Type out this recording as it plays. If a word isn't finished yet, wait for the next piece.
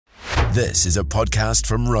This is a podcast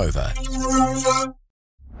from Rover.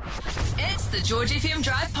 It's the George FM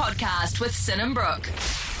Drive podcast with Sin and Brooke.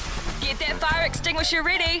 Get that fire extinguisher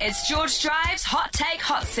ready. It's George Drive's Hot Take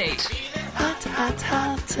Hot Seat.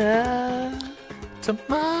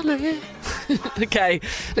 Tamale. Okay,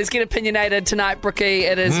 let's get opinionated tonight, Brookie.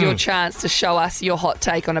 It is your chance to show us your hot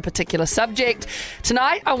take on a particular subject.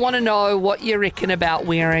 Tonight, I want to know what you reckon about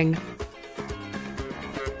wearing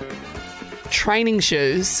training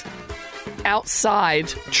shoes outside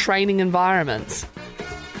training environments.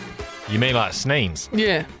 You mean like sneens?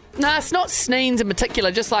 Yeah. No, it's not sneens in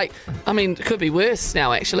particular, just like, I mean, it could be worse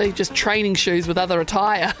now, actually. Just training shoes with other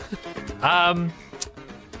attire. I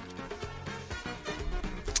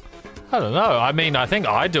don't know. I mean, I think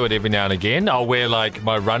I do it every now and again. I'll wear, like,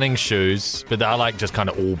 my running shoes, but they're, like, just kind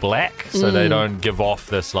of all black, so they don't give off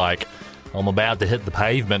this, like, I'm about to hit the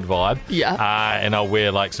pavement vibe. Yeah. And I'll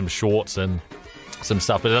wear, like, some shorts and some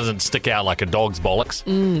stuff, but it doesn't stick out like a dog's bollocks.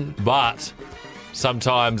 But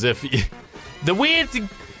sometimes if... the weird thing...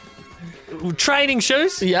 Training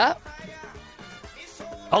shoes, Yeah.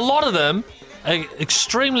 a lot of them are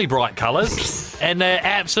extremely bright colours, and they're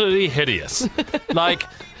absolutely hideous. Like,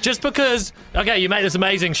 just because, okay, you make this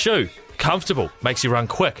amazing shoe, comfortable, makes you run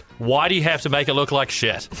quick. Why do you have to make it look like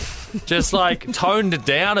shit? Just, like, toned it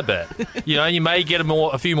down a bit. You know, you may get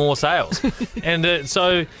a few more sales. And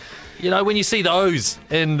so, you know, when you see those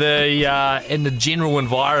in the general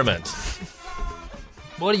environment,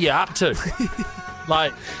 what are you up to?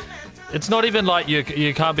 Like... It's not even like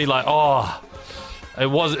you can't be like, oh, it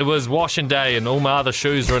was washing day and all my other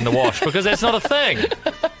shoes are in the wash, because that's not a thing.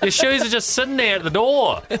 Your shoes are just sitting there at the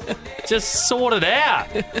door. Just sort it out.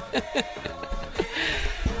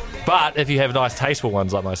 But if you have nice, tasteful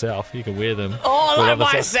ones like myself, you can wear them. Oh, like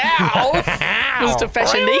myself! Mr.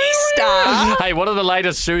 Fashionista! Hey, what are the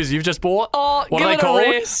latest shoes you've just bought? Oh, what give are they it a called?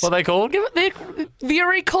 rest. What are they called? They're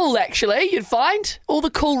very cool, actually, you'd find. All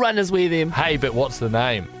the cool runners wear them. Hey, but what's the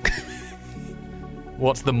name?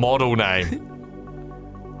 What's the model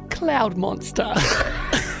name? Cloud Monster.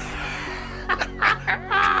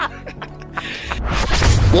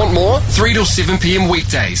 Want more? 3 till 7 p.m.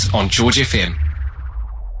 weekdays on George FM.